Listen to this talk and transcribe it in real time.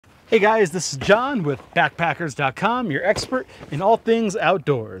Hey guys, this is John with Backpackers.com, your expert in all things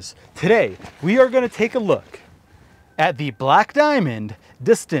outdoors. Today, we are going to take a look at the Black Diamond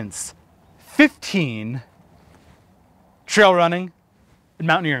Distance 15 trail running and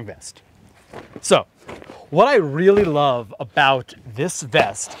mountaineering vest. So, what I really love about this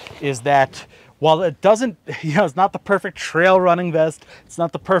vest is that while it doesn't, it's not the perfect trail running vest, it's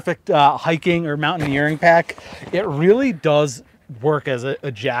not the perfect hiking or mountaineering pack, it really does work as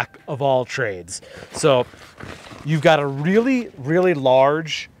a jack of all trades. So you've got a really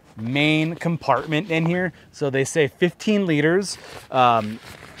large main compartment in here. So they say 15 liters. I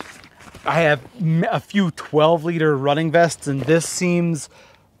have a few 12-liter running vests, and this seems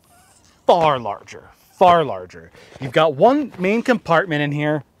far larger. You've got one main compartment in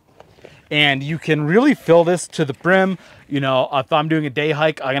here, and you can really fill this to the brim. You know, if I'm doing a day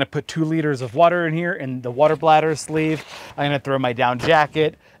hike, I'm gonna put 2 liters of water in here in the water bladder sleeve. I'm gonna throw my down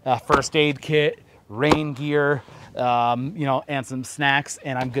jacket, first aid kit, rain gear, and some snacks,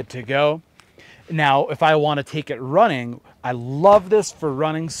 and I'm good to go. Now, if I wanna take it running, I love this for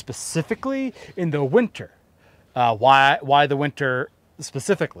running specifically in the winter. Why the winter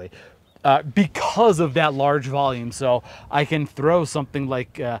specifically? Because of that large volume. So I can throw something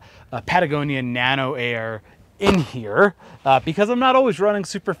like a Patagonia Nano Air in here because I'm not always running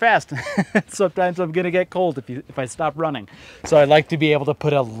super fast. Sometimes I'm gonna get cold if I stop running. So I like to be able to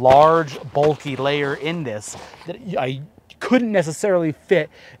put a large bulky layer in this that I couldn't necessarily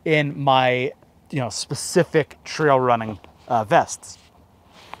fit in my specific trail running vests.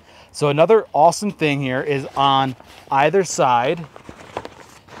 So another awesome thing here is on either side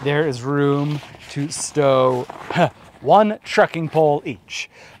there is room to stow one trekking pole each.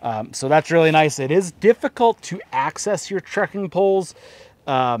 So that's really nice. It is difficult to access your trekking poles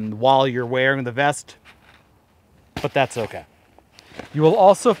while you're wearing the vest, but that's okay. You will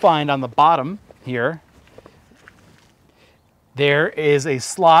also find on the bottom here, there is a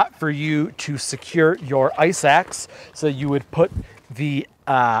slot for you to secure your ice axe. So you would put the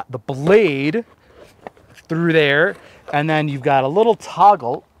blade through there, and then you've got a little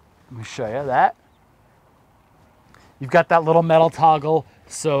toggle. Let me show you that. You've got that little metal toggle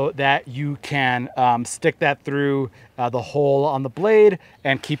so that you can stick that through the hole on the blade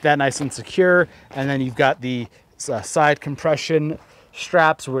and keep that nice and secure. And then you've got the side compression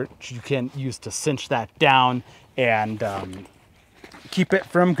straps, which you can use to cinch that down and keep it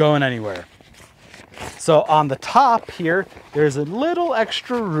from going anywhere. So on the top here, there's a little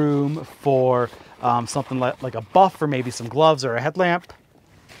extra room for something like a buff or maybe some gloves or a headlamp.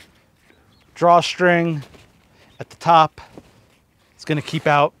 Drawstring at the top. It's going to keep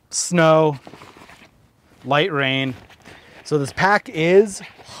out snow, light rain. So this pack is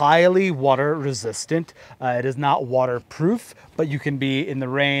highly water resistant. It is not waterproof, but you can be in the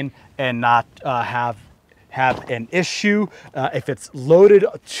rain and not have an issue. If it's loaded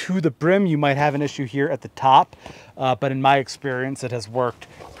to the brim, you might have an issue here at the top, but in my experience, it has worked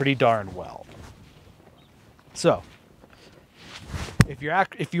pretty darn well. So if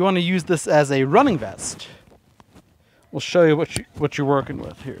you want to use this as a running vest, we'll show you what you're working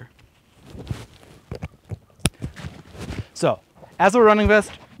with here. So as a running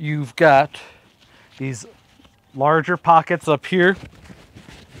vest, you've got these larger pockets up here,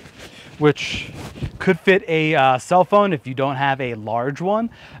 which could fit a cell phone if you don't have a large one.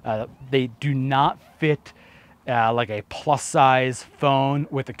 They do not fit like a plus size phone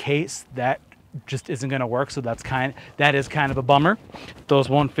with a case. That just isn't going to work, so that is kind of a bummer. Those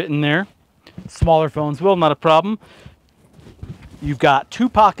won't fit in there. Smaller phones will, not a problem. You've got 2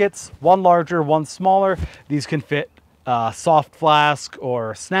 pockets, one larger, one smaller. These can fit soft flask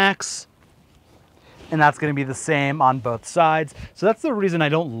or snacks, and that's going to be the same on both sides. So that's the reason I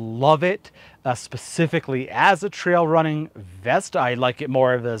don't love it specifically as a trail running vest. I like it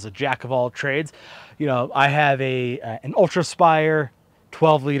more as a jack of all trades. I have an Ultraspire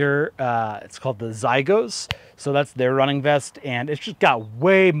 12-liter, it's called the Zygos. So that's their running vest, and it's just got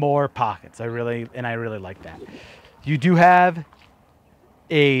way more pockets. I really like that. You do have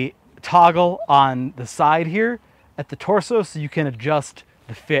a toggle on the side here at the torso, so you can adjust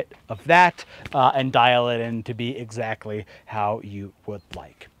the fit of that and dial it in to be exactly how you would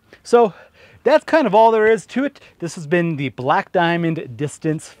like. So that's kind of all there is to it. This has been the Black Diamond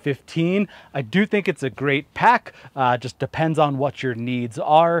Distance 15. I do think it's a great pack. Just depends on what your needs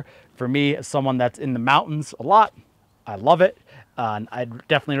are. For me, as someone that's in the mountains a lot, I love it. And I'd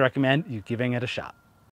definitely recommend you giving it a shot.